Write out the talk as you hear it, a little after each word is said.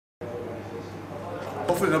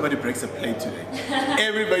Hopefully nobody breaks a plate today.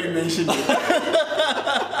 Everybody mentioned it.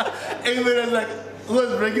 Everybody was like, who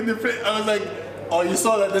was breaking the plate? I was like, oh, you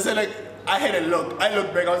saw that? They said like, I had a look. I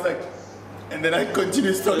looked back, I was like, and then I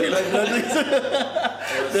continued talking like nothing.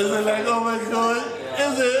 They were like, oh my God,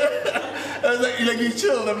 is it? I was like you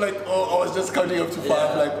chilled. I'm like, oh, I was just counting up to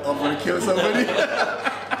 5, like, I'm gonna kill somebody.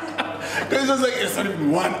 Because it was like, it's not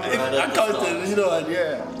even one. I counted, you know what,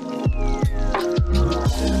 yeah.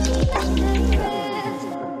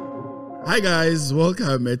 Hi guys,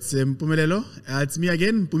 welcome. It's Mpume. It's me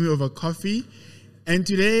again, Mpume Over Coffee. And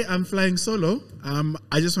today I'm flying solo.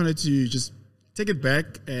 I just wanted to just take it back,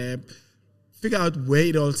 figure out where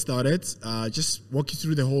it all started, just walk you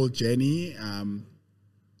through the whole journey,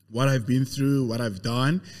 what I've been through, what I've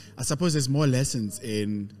done. I suppose there's more lessons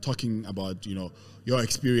in talking about, your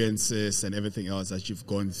experiences and everything else that you've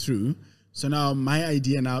gone through. So now my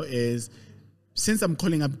idea now is, since I'm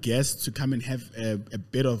calling up guests to come and have a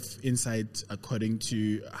bit of insight according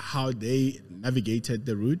to how they navigated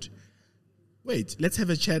the route, let's have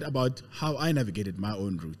a chat about how I navigated my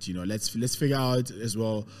own route. Let's figure out as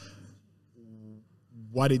well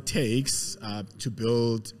what it takes to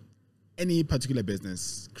build any particular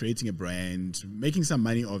business, creating a brand, making some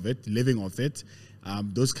money of it, living off it,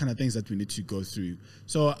 those kind of things that we need to go through.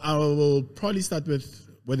 So I will probably start with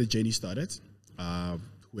where the journey started.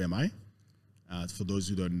 Who am I? For those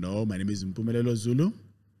who don't know, my name is Mpume Zulu.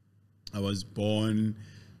 I was born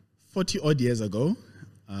 40 odd years ago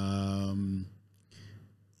in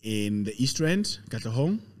the East Rand,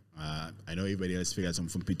 Katlehong. I know everybody else figures I'm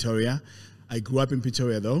from Pretoria. I grew up in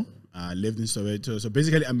Pretoria though. Lived in Soweto. So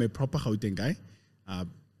basically I'm a proper Gauteng guy.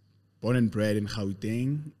 Born and bred in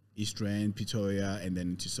Gauteng, East Rand, Pretoria, and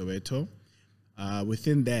then to Soweto.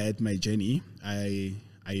 Within that, my journey,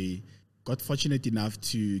 I got fortunate enough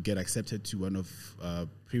to get accepted to one of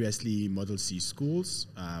previously Model C schools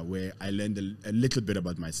where I learned a little bit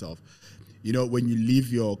about myself. When you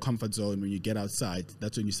leave your comfort zone, when you get outside,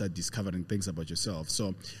 that's when you start discovering things about yourself.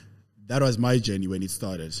 So that was my journey when it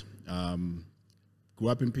started. Grew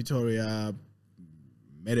up in Pretoria,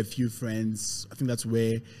 met a few friends. I think that's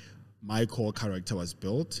where my core character was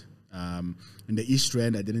built. In the East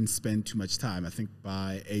Rand, I didn't spend too much time. I think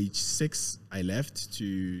by age 6, I left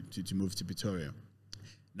to move to Pretoria.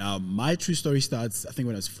 Now, my true story starts, I think,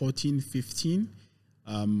 when I was 14, 15.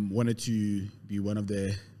 Wanted to be one of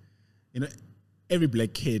the, every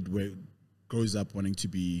black kid grows up wanting to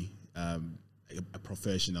be a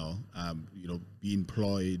professional, be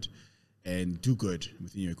employed and do good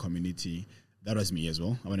within your community. That was me as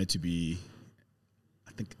well. I wanted to be,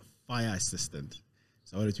 I think, a fire assistant.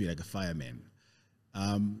 So I wanted to be like a fireman.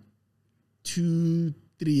 2-3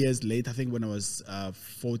 years later, I think when I was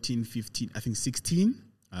 14, 15, I think 16,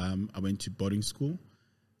 I went to boarding school.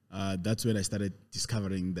 That's when I started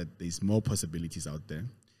discovering that there's more possibilities out there.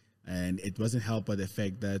 And it wasn't helped by the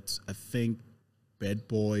fact that I think Bad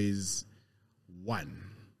Boys 1,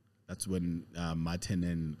 that's when Martin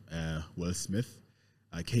and Will Smith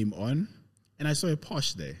came on. And I saw a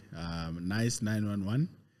Porsche there, nice 911.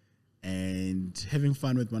 And having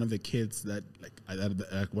fun with one of the kids that,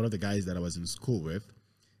 one of the guys that I was in school with.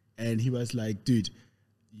 And he was like, dude,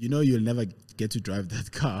 you'll never get to drive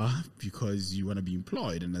that car because you want to be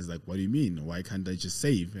employed. And I was like, what do you mean? Why can't I just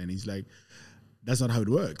save? And he's like, that's not how it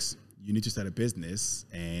works. You need to start a business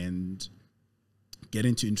and get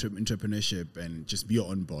into entrepreneurship and just be your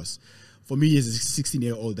own boss. For me, as a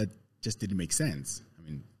 16-year-old, that just didn't make sense.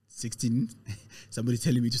 16, somebody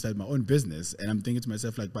telling me to start my own business, and I'm thinking to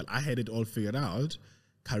myself, but I had it all figured out.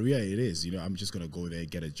 Career it is, I'm just going to go there,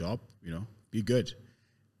 get a job, be good.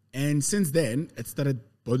 And since then, it started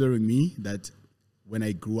bothering me that when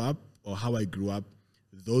I grew up, or how I grew up,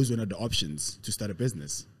 those were not the options to start a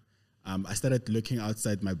business. I started looking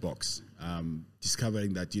outside my box,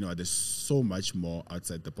 discovering that, there's so much more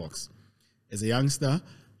outside the box. As a youngster,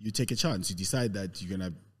 you take a chance. You decide that you're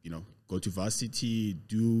going to, go to varsity,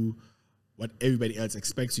 do what everybody else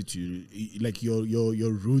expects you to. Like your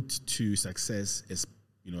route to success is,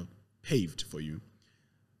 paved for you.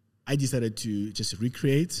 I decided to just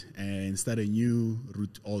recreate and start a new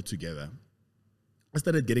route altogether. I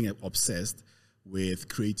started getting obsessed with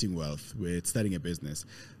creating wealth, with starting a business.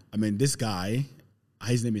 This guy,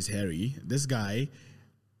 his name is Harry. This guy,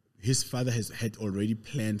 his father had already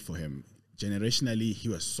planned for him. Generationally, he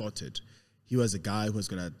was sorted. He was a guy who was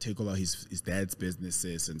going to take over his dad's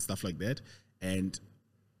businesses and stuff like that. And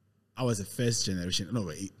I was a first generation.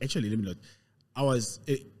 No, actually, let me not. I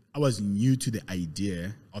was new to the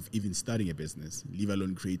idea of even starting a business, leave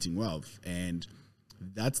alone creating wealth. And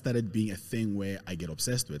that started being a thing where I get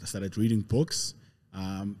obsessed with. I started reading books.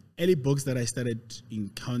 early books that I started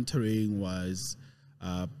encountering was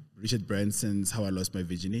Richard Branson's How I Lost My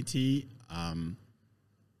Virginity,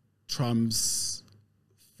 Trump's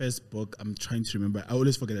first book, I'm trying to remember, I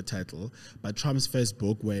always forget the title, but Trump's first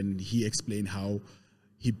book when he explained how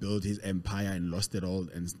he built his empire and lost it all,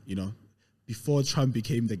 and before Trump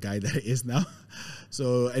became the guy that he is now.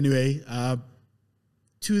 So anyway,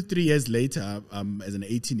 2-3 years later, as an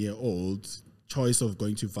 18-year-old, choice of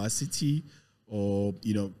going to varsity or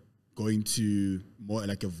going to more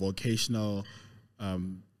like a vocational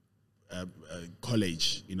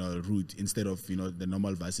college, route instead of the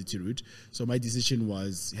normal varsity route. So my decision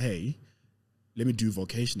was, hey, let me do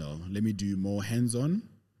vocational. Let me do more hands-on.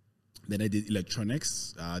 Then I did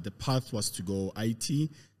electronics. The path was to go IT,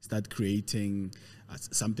 start creating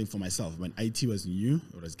something for myself. When IT was new,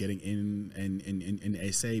 it was getting in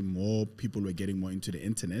SA, more people were getting more into the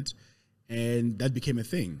internet. And that became a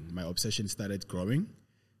thing. My obsession started growing.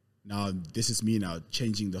 Now, this is me now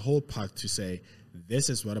changing the whole path to say, this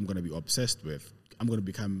is what I'm going to be obsessed with. I'm going to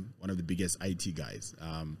become one of the biggest IT guys.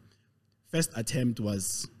 First attempt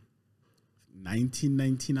was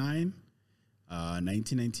 1999.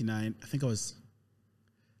 1999, I think I was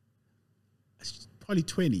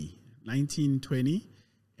probably 19, 20,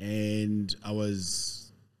 and I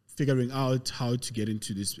was figuring out how to get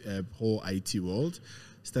into this whole IT world.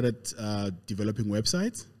 Started developing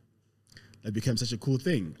websites. That became such a cool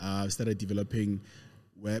thing. Started developing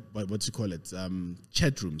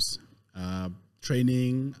chat rooms.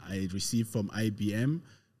 Training I received from IBM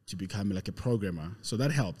to become like a programmer. So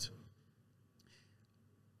that helped.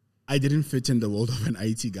 I didn't fit in the world of an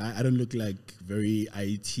IT guy. I don't look like very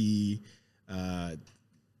IT,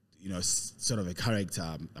 sort of a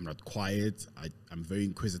character. I'm not quiet. I'm very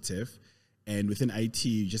inquisitive. And within IT,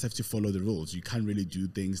 you just have to follow the rules. You can't really do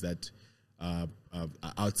things that are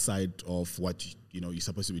outside of what you're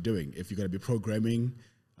supposed to be doing. If you're going to be programming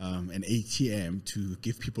an ATM to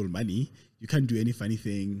give people money, you can't do any funny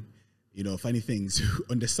things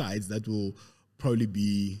on the sides that will probably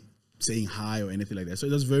be saying hi or anything like that. So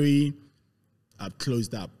it was very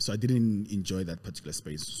closed up. So I didn't enjoy that particular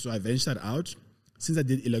space. So I ventured out. Since I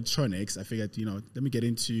did electronics, I figured, let me get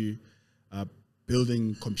into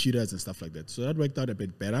building computers and stuff like that. So that worked out a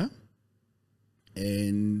bit better.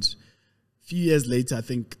 And a few years later, I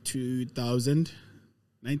think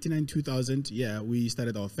 1999, 2000, we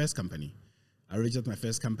started our first company. I registered my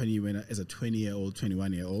first company as a 20-year-old,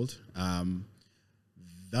 21-year-old.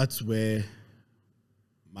 That's where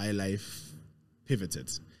my life pivoted.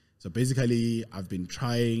 So basically, I've been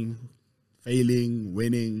trying, failing,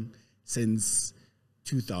 winning since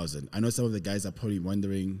 2000. I know some of the guys are probably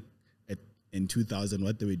wondering in 2000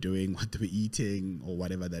 what they were doing, what they were eating, or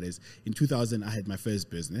whatever that is. In 2000, I had my first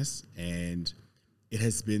business, and it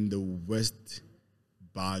has been the worst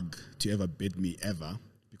bug to ever bit me ever,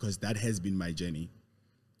 because that has been my journey.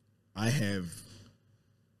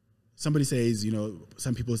 Somebody says,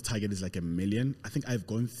 some people's target is like 1 million. I think I've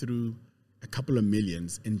gone through a couple of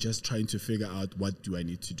millions in just trying to figure out what do I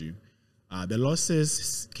need to do. The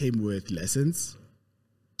losses came with lessons.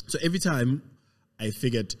 So every time I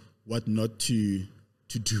figured what not to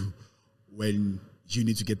do when you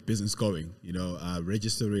need to get business going,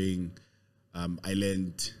 registering, I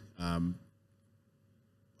learned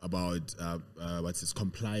about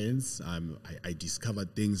compliance. I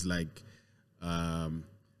discovered things like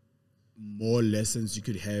more lessons you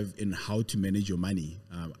could have in how to manage your money.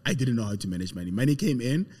 I didn't know how to manage money. Money came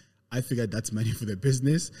in. I figured that's money for the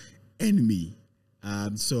business and me.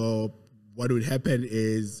 So what would happen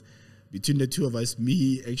is between the two of us,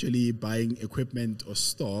 me actually buying equipment or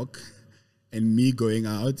stock and me going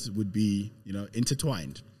out would be,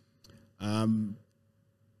 intertwined. 3-4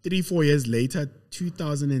 years later,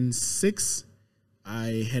 2006,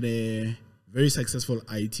 I had a very successful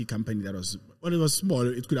IT company that was, it was small,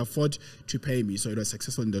 it could afford to pay me, so it was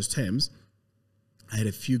successful in those terms. I had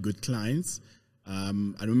a few good clients. I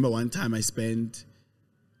remember one time I spent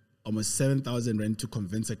almost 7,000 rand to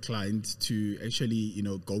convince a client to actually,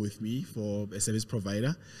 go with me for a service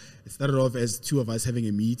provider. It started off as two of us having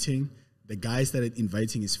a meeting. The guy started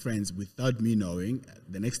inviting his friends without me knowing.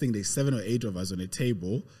 The next thing, there's 7 or 8 of us on a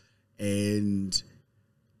table, and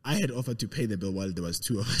I had offered to pay the bill while there was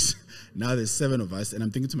 2 of us. Now there's 7 of us, and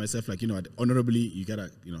I'm thinking to myself, like, what, honorably, you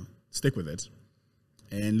gotta, stick with it.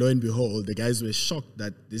 And lo and behold, the guys were shocked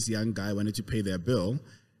that this young guy wanted to pay their bill,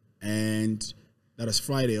 and that was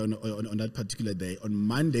Friday on that particular day. On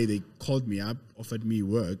Monday, they called me up, offered me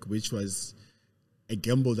work, which was a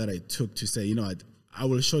gamble that I took to say, I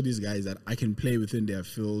will show these guys that I can play within their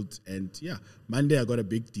field. And yeah, Monday I got a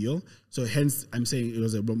big deal. So hence I'm saying it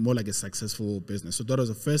was more like a successful business. So that was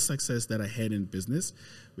the first success that I had in business,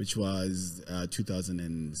 which was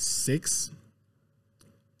 2006.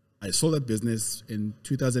 I sold that business in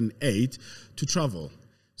 2008 to travel.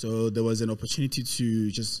 So there was an opportunity to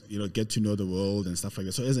just, get to know the world and stuff like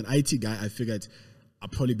that. So as an IT guy, I figured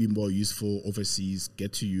I'd probably be more useful overseas,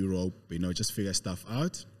 get to Europe, just figure stuff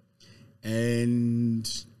out. And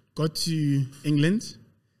got to England,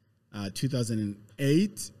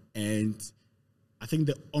 2008, and I think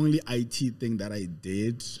the only IT thing that I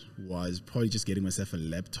did was probably just getting myself a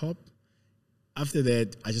laptop. After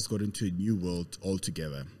that, I just got into a new world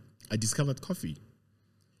altogether. I discovered coffee.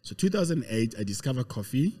 So 2008, I discovered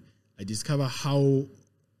coffee. I discovered how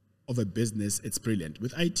of a business it's brilliant.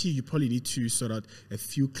 With IT, you probably need to sort out a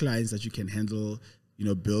few clients that you can handle,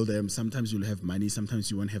 build them. Sometimes you'll have money, sometimes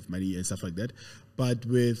you won't have money and stuff like that. But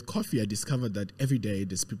with coffee, I discovered that every day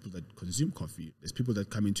there's people that consume coffee. There's people that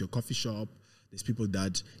come into a coffee shop. There's people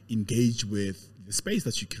that engage with the space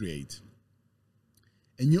that you create.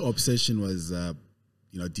 A new obsession was,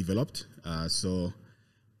 developed. So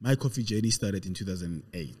my coffee journey started in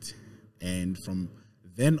 2008. And from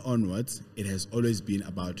then onwards, it has always been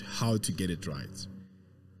about how to get it right.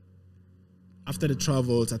 After the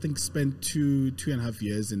travels, I think spent two and a half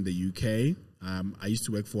years in the UK. I used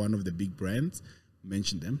to work for one of the big brands,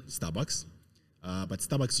 mentioned them, Starbucks, but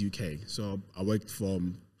Starbucks UK. So I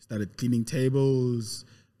started cleaning tables,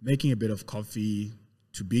 making a bit of coffee,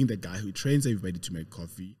 to being the guy who trains everybody to make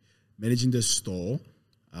coffee, managing the store,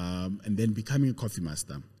 and then becoming a coffee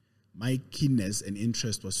master. My keenness and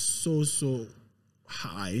interest was so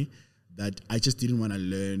high that I just didn't want to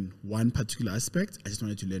learn one particular aspect. I just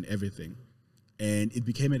wanted to learn everything. And it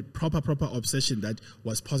became a proper obsession that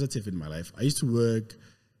was positive in my life. I used to work,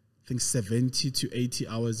 I think, 70 to 80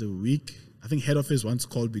 hours a week. I think head office once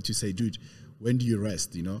called me to say, dude, when do you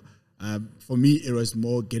rest, For me, it was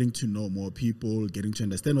more getting to know more people, getting to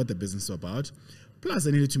understand what the business is about. Plus,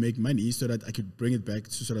 I needed to make money so that I could bring it back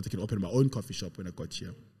so that I could open my own coffee shop when I got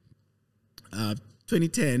here.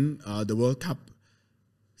 2010, the World Cup,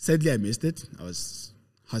 sadly I missed it. I was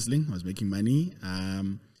hustling, I was making money.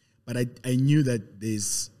 But I knew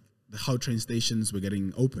that how train stations were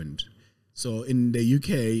getting opened. So in the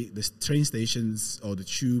UK, the train stations or the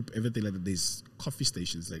tube, everything like that, there's coffee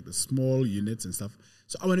stations, like the small units and stuff.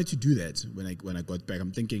 So I wanted to do that when I got back.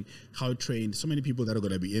 I'm thinking, how train, so many people that are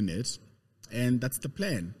going to be in it, and that's the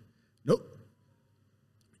plan. Nope.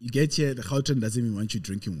 You get here, the Gauteng doesn't even want you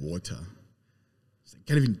drinking water. So you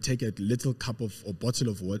can't even take a little cup or bottle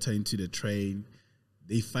of water into the train.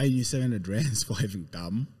 They fine you 700 rands for having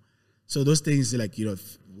gum. So those things, when I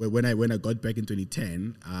got back in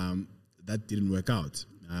 2010, that didn't work out.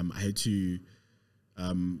 I had to,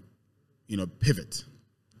 pivot,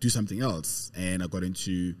 do something else. And I got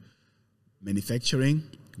into manufacturing,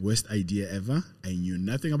 worst idea ever. I knew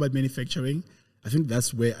nothing about manufacturing. I think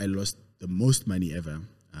that's where I lost the most money ever.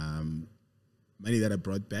 Money that I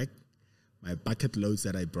brought back, my bucket loads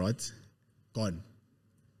that I brought, gone.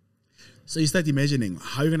 So you start imagining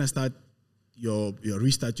how you're going to start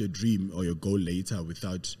restart your dream or your goal later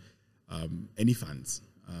without any funds.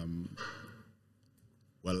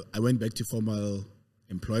 Well, I went back to formal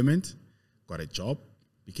employment, got a job,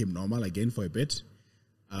 became normal again for a bit.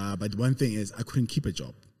 But one thing is I couldn't keep a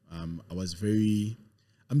job. I'm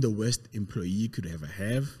the worst employee you could ever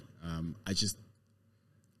have.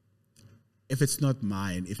 If it's not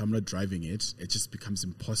mine, if I'm not driving it, it just becomes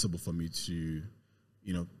impossible for me to,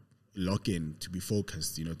 lock in, to be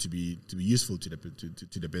focused, to be useful to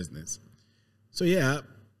the business. So yeah,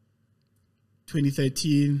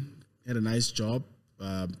 2013, had a nice job,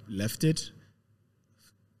 left it,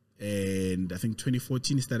 and I think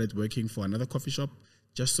 2014 started working for another coffee shop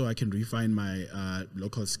just so I can refine my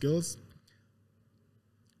local skills.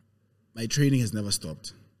 My training has never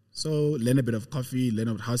stopped. So learn a bit of coffee, learn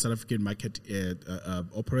about how South African market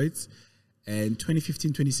operates, and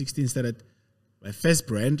 2015, 2016 started my first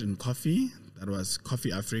brand in coffee. That was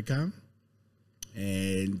Coffee Africa.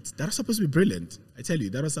 And that was supposed to be brilliant. I tell you,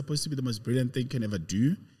 that was supposed to be the most brilliant thing you can ever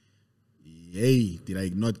do. Yay, did I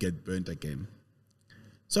not get burnt again.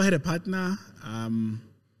 So I had a partner.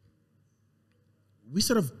 We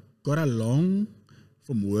sort of got along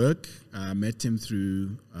from work. I met him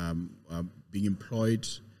through being employed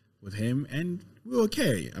with him, and we were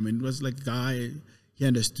okay. I mean, it was like a guy, he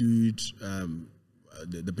understood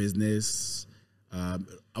the business.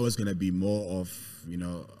 I was going to be more of,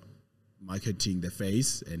 marketing the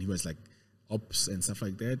face, and he was like ops and stuff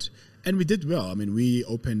like that. And we did well. I mean, we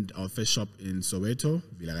opened our first shop in Soweto,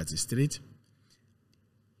 Vilakazi Street.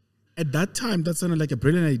 At that time, that sounded like a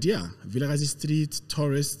brilliant idea. Vilakazi Street,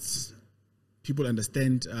 tourists, people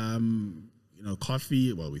understand,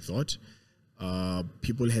 coffee. Well, we thought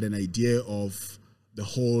people had an idea of the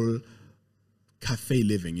whole cafe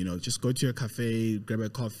living. Just go to a cafe, grab a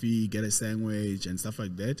coffee, get a sandwich, and stuff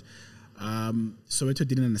like that. Soweto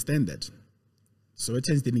didn't understand that.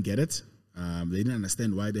 Sowetans didn't get it. They didn't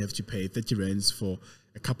understand why they have to pay 30 rands for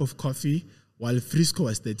a cup of coffee, while Frisco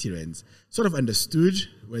was 30 rands. Sort of understood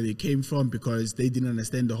where they came from because they didn't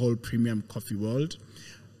understand the whole premium coffee world.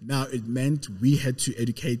 Now, it meant we had to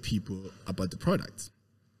educate people about the product.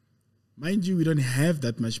 Mind you, we don't have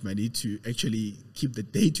that much money to actually keep the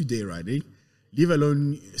day-to-day running, leave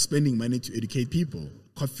alone spending money to educate people.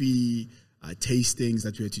 Coffee tastings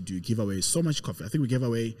that we had to do, give away so much coffee. I think we gave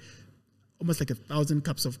away almost like 1,000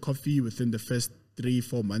 cups of coffee within the first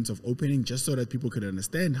 3-4 months of opening, just so that people could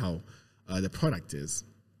understand how the product is.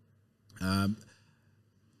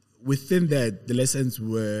 Within that, the lessons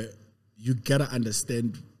were you gotta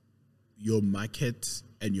understand your market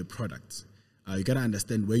and your product. You gotta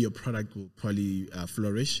understand where your product will probably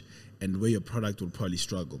flourish and where your product will probably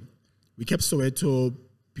struggle. We kept Soweto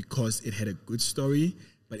because it had a good story,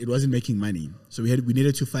 but it wasn't making money. So we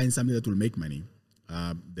needed to find something that will make money.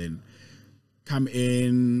 Then come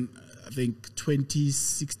in, I think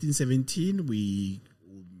 2016, 17, we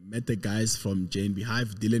met the guys from JNB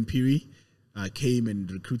Hive. Dylan Peary came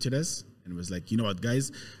and recruited us and was like, you know what,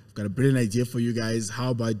 guys, I've got a brilliant idea for you guys.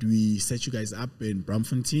 How about we set you guys up in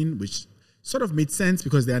Braamfontein, which sort of made sense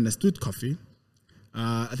because they understood coffee.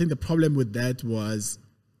 I think the problem with that was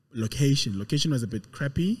location. Location was a bit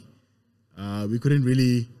crappy. We couldn't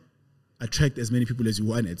really attract as many people as we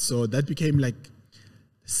wanted. So that became like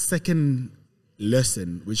second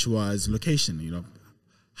lesson, which was location,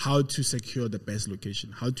 how to secure the best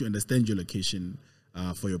location, how to understand your location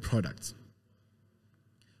for your product.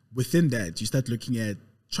 Within that, you start looking at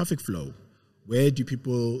traffic flow. Where do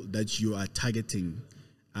people that you are targeting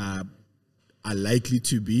are likely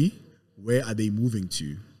to be? Where are they moving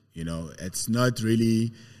to? It's not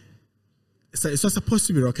really, it's not supposed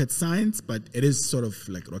to be rocket science, but it is sort of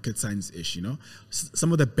like rocket science-ish,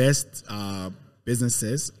 Some of the best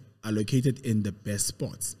businesses are located in the best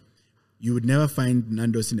spots. You would never find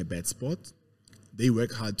Nando's in a bad spot. They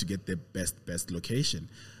work hard to get the best location.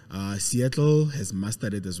 Seattle has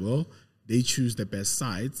mastered it as well. They choose the best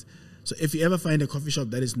sites. So if you ever find a coffee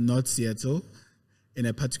shop that is not Seattle in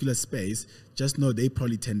a particular space, just know they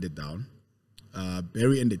probably turned it down.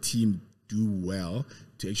 Barry and the team do well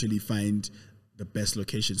to actually find the best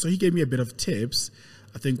location. So he gave me a bit of tips.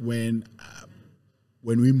 I think when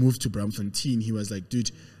we moved to Braamfontein, he was like,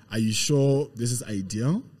 dude, are you sure this is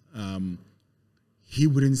ideal? He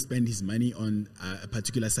wouldn't spend his money on a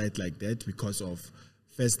particular site like that because of,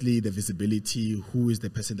 firstly, the visibility. Who is the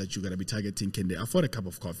person that you're going to be targeting? Can they afford a cup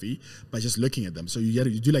of coffee? By just looking at them. So you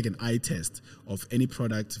do like an eye test of any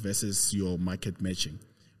product versus your market matching.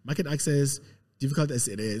 Market access, difficult as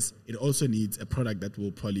it is, it also needs a product that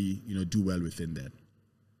will probably do well within that.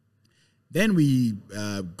 Then we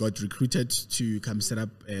got recruited to come set up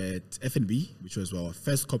at F&B, which was our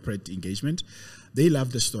first corporate engagement. They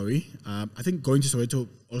loved the story. I think going to Soweto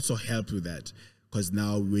also helped with that because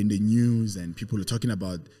now we're in the news and people are talking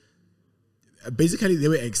about, basically they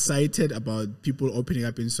were excited about people opening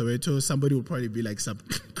up in Soweto. Somebody would probably be like, some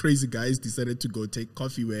crazy guys decided to go take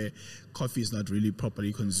coffee where coffee is not really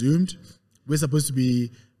properly consumed. We're supposed to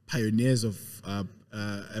be pioneers of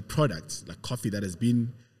a product like coffee that has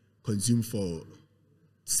been consumed for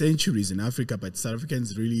centuries in Africa, but South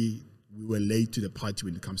Africans we were late to the party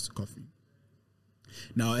when it comes to coffee.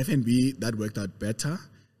 Now, F&B, that worked out better.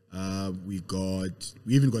 We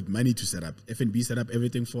even got money to set up. F&B set up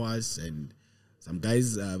everything for us, and some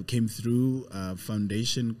guys came through a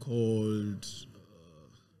foundation called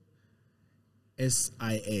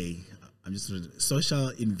SIA. Social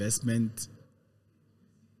Investment.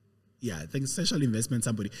 Yeah, I think social investment,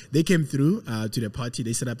 somebody. They came through to the party.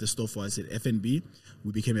 They set up the store for us at F&B.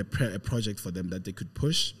 We became a project for them that they could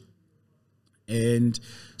push. And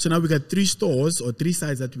so now we got 3 stores or 3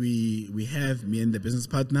 sites that we have, me and the business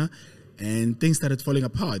partner, and things started falling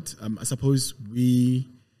apart. I suppose I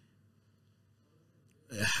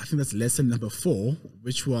think that's lesson number 4,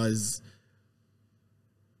 which was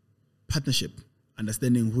partnership.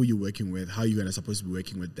 Understanding who you're working with, how you're supposed to be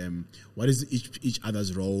working with them, what is each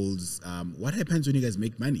other's roles, what happens when you guys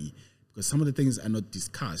make money, because some of the things are not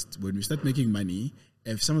discussed. When we start making money,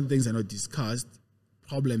 if some of the things are not discussed,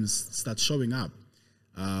 problems start showing up.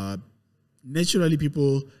 Naturally,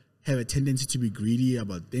 people have a tendency to be greedy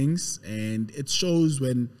about things, and it shows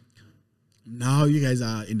when now you guys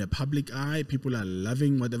are in the public eye. People are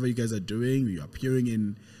loving whatever you guys are doing. You're appearing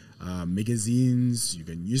in magazines. You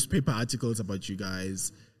can newspaper articles about you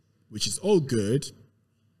guys, which is all good.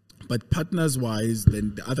 But partners-wise,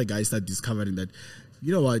 then the other guys start discovering that,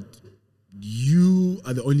 you know what, you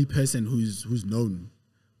are the only person who's known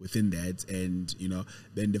within that, and you know,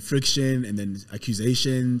 then the friction and then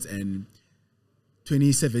accusations. And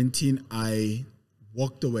 2017, I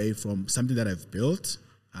walked away from something that I've built.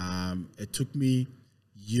 It took me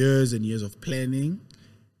years and years of planning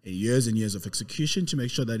and years of execution to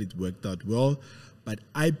make sure that it worked out well. But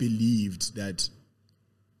I believed that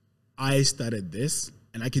I started this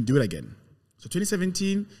and I can do it again. So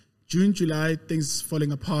 2017, June, July, things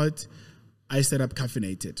falling apart. I set up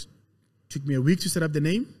Caffeinated. Took me a week to set up the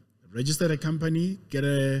name, register a company, get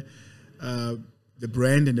the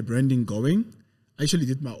brand and the branding going. I actually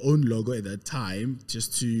did my own logo at that time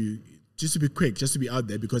just to be quick, just to be out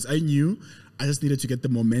there, because I knew I just needed to get the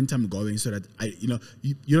momentum going so that you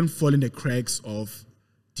don't fall in the cracks of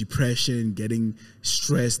depression, getting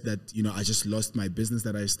stressed that, I just lost my business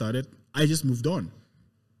that I started. I just moved on.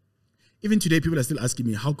 Even today, people are still asking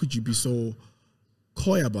me, how could you be so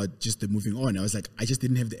coy about just the moving on? I was like, I just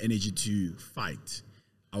didn't have the energy to fight.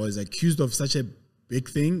 I was accused of such a big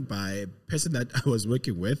thing by a person that I was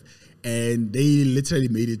working with, and they literally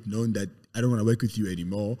made it known that I don't want to work with you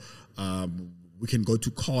anymore. We can go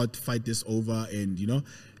to court, fight this over, and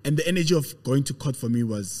the energy of going to court for me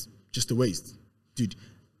was just a waste. Dude,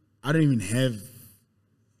 I don't even have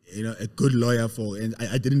a good lawyer and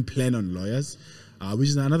I didn't plan on lawyers, which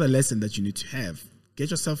is another lesson that you need to have.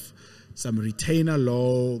 Get yourself some retainer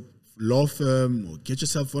law firm, or get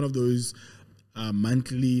yourself one of those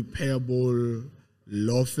monthly payable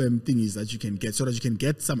law firm thingies that you can get, so that you can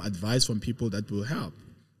get some advice from people that will help.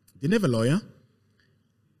 Didn't have a lawyer.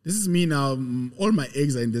 This is me now. All my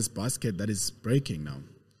eggs are in this basket that is breaking now.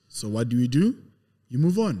 So what do? You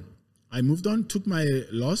move on. I moved on, took my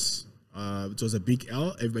loss. It was a big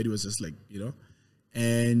L. Everybody was just like,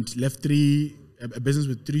 and left a business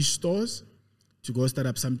with 3 stores to go start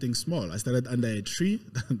up something small. I started under a tree.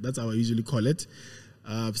 That's how I usually call it.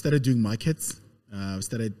 Started doing markets.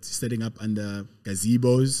 Started setting up under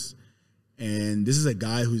gazebos. And this is a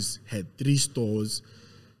guy who's had 3 stores.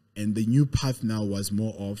 And the new path now was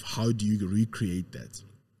more of, how do you recreate that?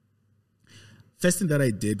 First thing that I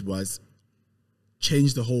did was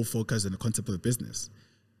change the whole focus and the concept of the business.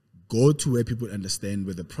 Go to where people understand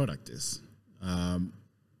where the product is.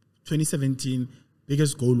 2017,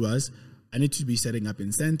 biggest goal was, I need to be setting up in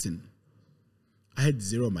Sandton. I had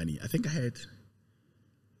 0 money. I think I had,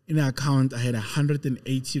 in an account, I had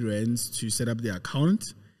 180 rands to set up the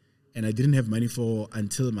account, and I didn't have money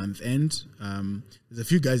until month end. There's a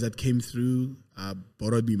few guys that came through,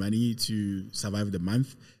 borrowed me money to survive the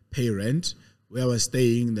month, pay rent. Where I was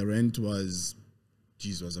staying, the rent was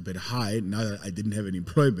a bit high. Now that I didn't have any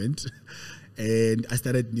employment, and I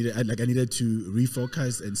needed to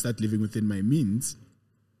refocus and start living within my means.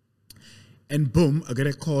 And boom, I got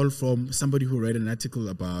a call from somebody who read an article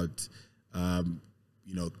about,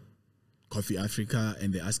 Coffee Africa,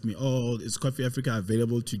 and they asked me, is Coffee Africa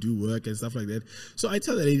available to do work and stuff like that? So I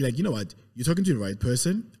tell the lady, like, you know what, you're talking to the right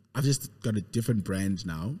person. I've just got a different brand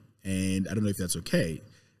now, and I don't know if that's okay.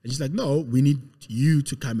 And she's like, no, we need you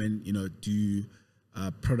to come and, do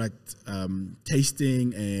product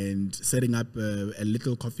tasting and setting up a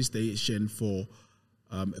little coffee station for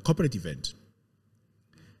a corporate event.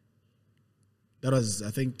 That was, I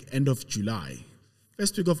think, end of July.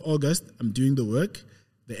 First week of August, I'm doing the work.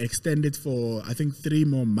 They extended for, I think, 3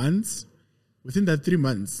 more months. Within that 3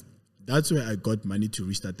 months, that's where I got money to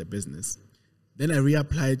restart the business. Then I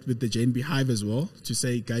reapplied with the JNB Hive as well to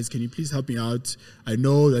say, guys, can you please help me out? I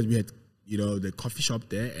know that we had, the coffee shop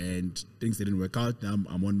there and things didn't work out. Now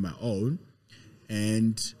I'm on my own.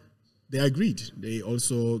 And they agreed. They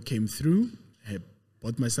also came through, had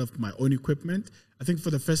bought myself my own equipment. I think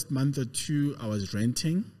for the first month or 2, I was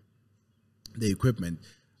renting the equipment.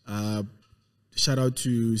 Shout out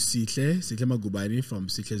to Sihle Magubani from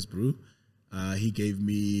Sihle's Brew. He gave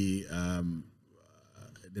me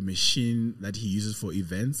the machine that he uses for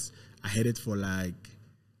events. I had it for I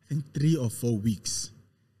think 3 or 4 weeks.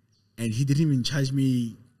 And he didn't even charge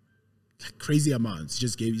me crazy amounts. He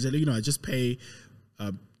said, I just pay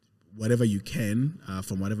whatever you can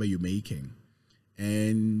from whatever you're making.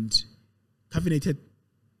 And Caffeinated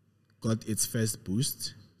got its first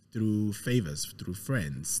boost through favors, through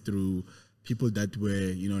friends, through people that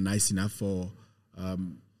were, nice enough to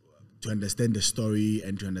understand the story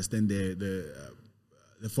and to understand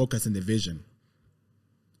the focus and the vision.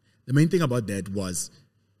 The main thing about that was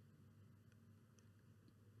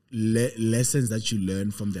lessons that you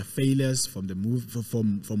learn from their failures, from the move,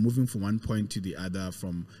 from moving from one point to the other,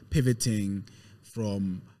 from pivoting,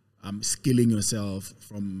 from skilling yourself,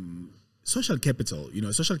 from social capital.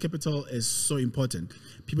 Social capital is so important.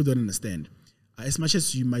 People don't understand. As much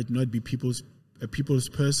as you might not be a people's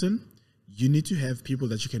person, you need to have people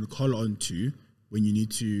that you can call on to when you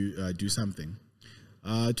need to do something.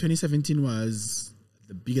 2017 was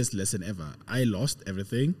the biggest lesson ever. I lost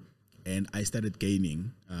everything, and I started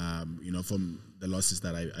gaining, from the losses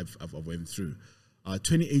that I've went through.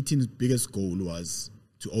 2018's biggest goal was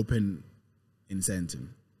to open in Sandton.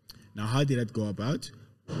 Now, how did that go about?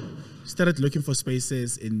 Started looking for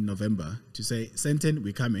spaces in November to say, Sandton,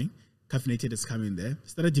 we're coming. Caffeinated is coming there.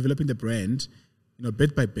 Started developing the brand,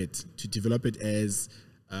 bit by bit, to develop it as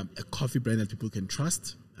a coffee brand that people can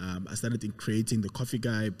trust. I started creating the coffee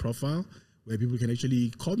guy profile where people can actually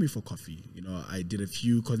call me for coffee. I did a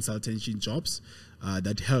few consultation jobs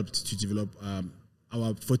that helped to develop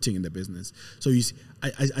our footing in the business. So you see,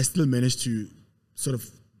 I still managed to sort of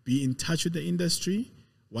be in touch with the industry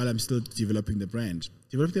while I'm still developing the brand.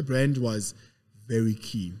 Developing the brand was very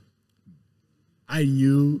key. I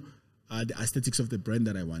knew the aesthetics of the brand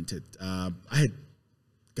that I wanted. I had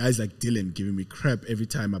guys like Dylan giving me crap every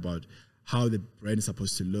time about how the brand is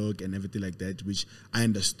supposed to look and everything like that, which I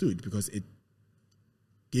understood because it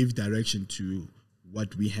gave direction to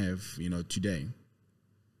what we have, today.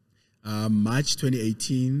 March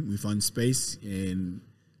 2018, we found space in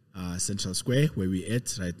Central Square where we're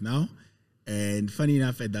at right now. And funny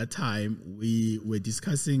enough, at that time, we were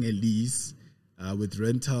discussing a lease with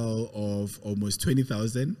rental of almost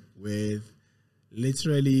 20,000 with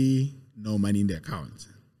literally no money in the account.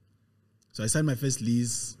 So I signed my first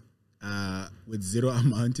lease with zero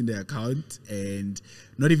amount in the account and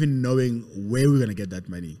not even knowing where we're going to get that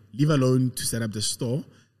money, leave alone to set up the store,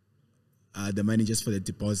 the money just for the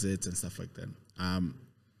deposits and stuff like that.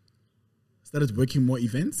 Started working more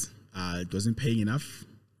events. It wasn't paying enough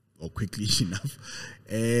or quickly enough.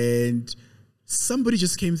 And somebody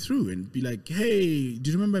just came through and be like, hey,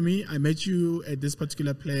 do you remember me? I met you at this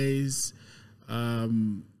particular place.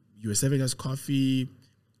 You were serving us coffee.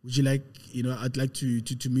 Would you like, I'd like to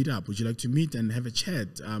meet up. Would you like to meet and have a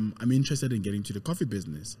chat? I'm interested in getting to the coffee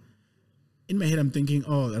business. In my head, I'm thinking,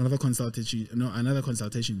 another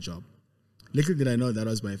consultation job. Little did I know that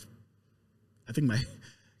was my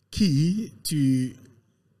key to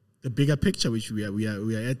the bigger picture, which we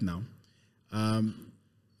are at now.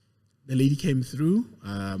 The lady came through.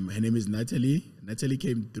 Her name is Natalie. Natalie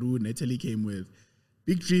came through. Natalie came with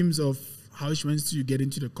big dreams of how she wants to get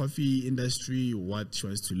into the coffee industry, what she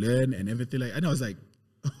wants to learn, and everything. And I was like,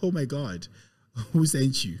 oh my God, who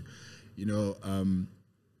sent you?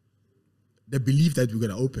 The belief that we're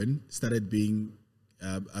going to open started being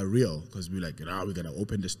real because we were like, we're going to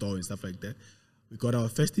open the store and stuff like that. We got our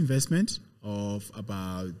first investment of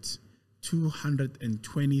about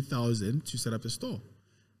 220,000 to set up the store.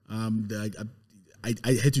 I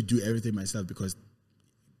had to do everything myself because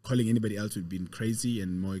calling anybody else would have been crazy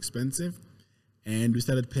and more expensive. And we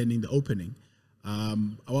started planning the opening.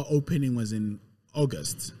 Our opening was in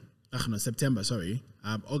September, sorry.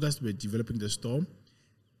 August, we're developing the store.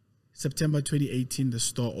 September 2018, the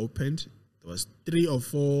store opened. There was 3 or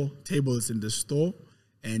 4 tables in the store.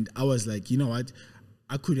 And I was like, you know what?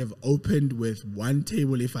 I could have opened with 1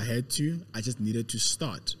 table if I had to. I just needed to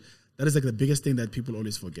start. That is like the biggest thing that people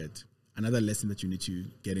always forget. Another lesson that you need to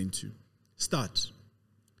get into. Start.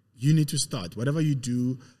 You need to start. Whatever you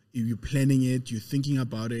do, if you're planning it, you're thinking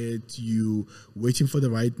about it, you waiting for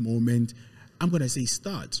the right moment, I'm going to say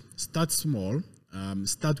start. Start small.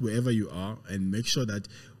 Start wherever you are and make sure that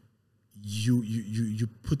you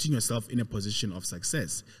putting yourself in a position of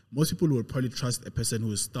success. Most people will probably trust a person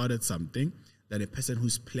who started something than a person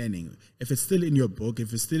who's planning. If it's still in your book,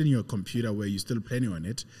 if it's still in your computer where you're still planning on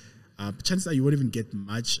it, chances are you won't even get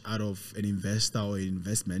much out of an investor or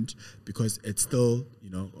investment because it's still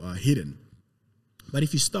hidden. But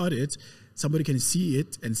if you start it, somebody can see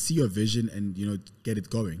it and see your vision and get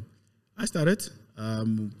it going. I started.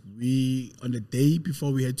 We on the day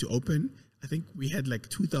before we had to open, I think we had like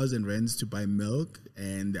 2,000 rands to buy milk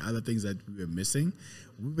and the other things that we were missing.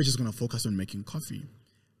 We were just going to focus on making coffee.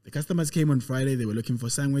 The customers came on Friday. They were looking for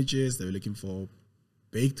sandwiches. They were looking for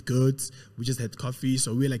baked goods. We just had coffee.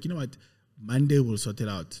 So we were like, you know what? Monday we'll sort it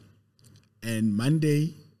out. And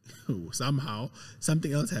Monday, somehow,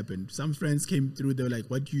 something else happened. Some friends came through. They were like,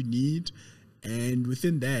 what do you need? And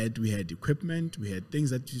within that, we had equipment. We had things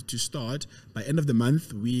that to start. By end of the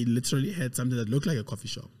month, we literally had something that looked like a coffee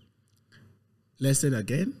shop. Lesson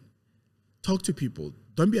again, talk to people.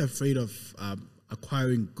 Don't be afraid of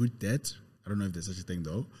acquiring good debt I don't know if there's such a thing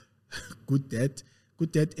though. Good debt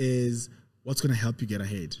is what's going to help you get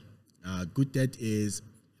ahead. Good debt is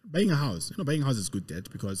buying a house. Buying a house is good debt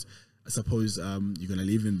because I suppose you're going to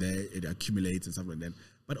live in there, it accumulates and stuff like that.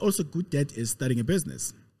 But also good debt is starting a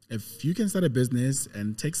business. If you can start a business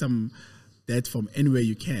and take some debt from anywhere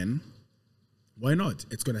you can, why not?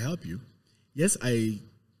 It's going to help you. Yes,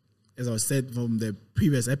 as I said from the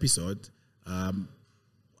previous episode,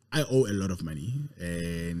 I owe a lot of money.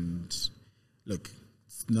 And look,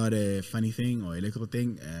 it's not a funny thing or a little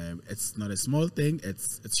thing. It's not a small thing.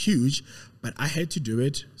 It's huge, but I had to do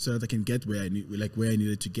it so that I can get where I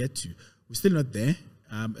needed to get to. We're still not there.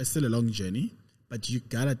 It's still a long journey, but you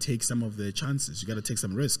gotta take some of the chances. You gotta take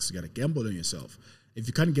some risks. You gotta gamble on yourself. If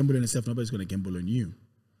you can't gamble on yourself, nobody's gonna gamble on you.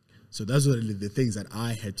 So those were the things that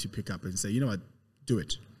I had to pick up and say, you know what, do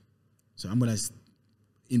it. So I'm gonna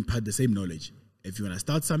impart the same knowledge. If you wanna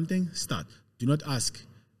start something, start. Do not ask,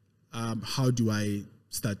 how do I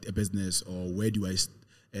start a business, or where do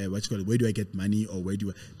I get money, or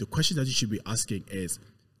the question that you should be asking is,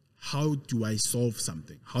 how do I solve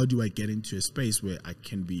something? How do I get into a space where I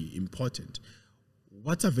can be important?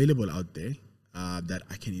 What's available out there that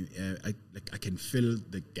I can fill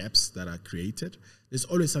the gaps that are created? There's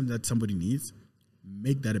always something that somebody needs.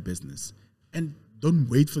 Make that a business, and don't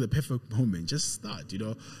wait for the perfect moment. Just start.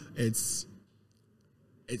 It's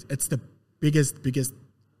the biggest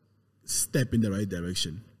step in the right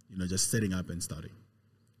direction. Just setting up and starting.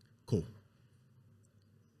 Cool.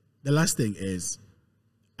 The last thing is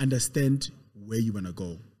understand where you want to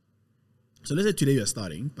go. So let's say today you're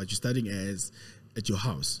starting, but you're starting at your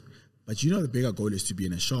house. But the bigger goal is to be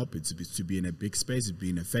in a shop, it's to be in a big space, to be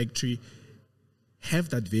in a factory. Have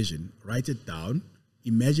that vision, write it down,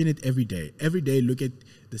 imagine it every day. Every day, look at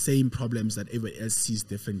the same problems that everybody else sees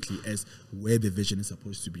differently as where the vision is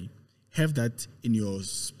supposed to be. Have that in your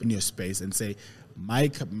space and say, my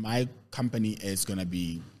company is going to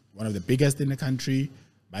be one of the biggest in the country.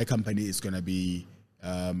 My company is going to be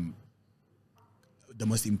the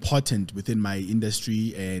most important within my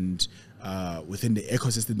industry and within the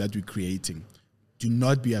ecosystem that we're creating. Do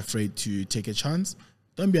not be afraid to take a chance.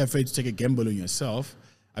 Don't be afraid to take a gamble on yourself.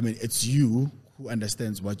 I mean, it's you who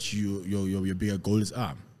understands what your bigger goals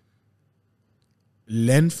are.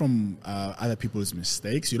 Learn from other people's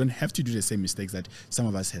mistakes. You don't have to do the same mistakes that some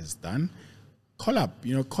of us has done. Call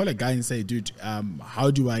a guy and say, dude, how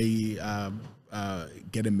do I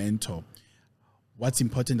get a mentor? What's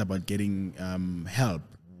important about getting help?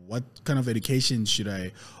 What kind of education should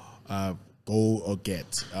I go or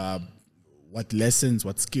get? What lessons,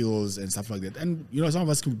 what skills, and stuff like that. And, some of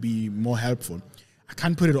us could be more helpful. I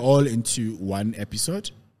can't put it all into one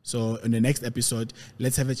episode. So in the next episode,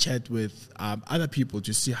 let's have a chat with other people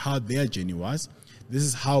to see how their journey was. This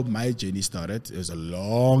is how my journey started. It was a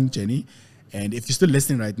long journey. And if you're still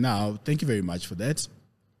listening right now, thank you very much for that.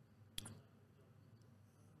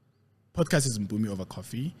 Podcast is Mpume Over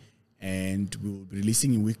Coffee, and we will be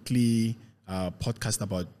releasing a weekly podcast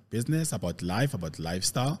about business, about life, about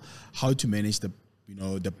lifestyle, how to manage the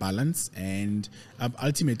balance, and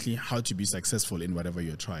ultimately how to be successful in whatever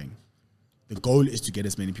you're trying. The goal is to get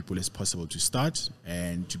as many people as possible to start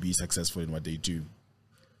and to be successful in what they do.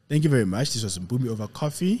 Thank you very much. This was Mpume Over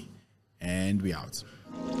Coffee, and we're out.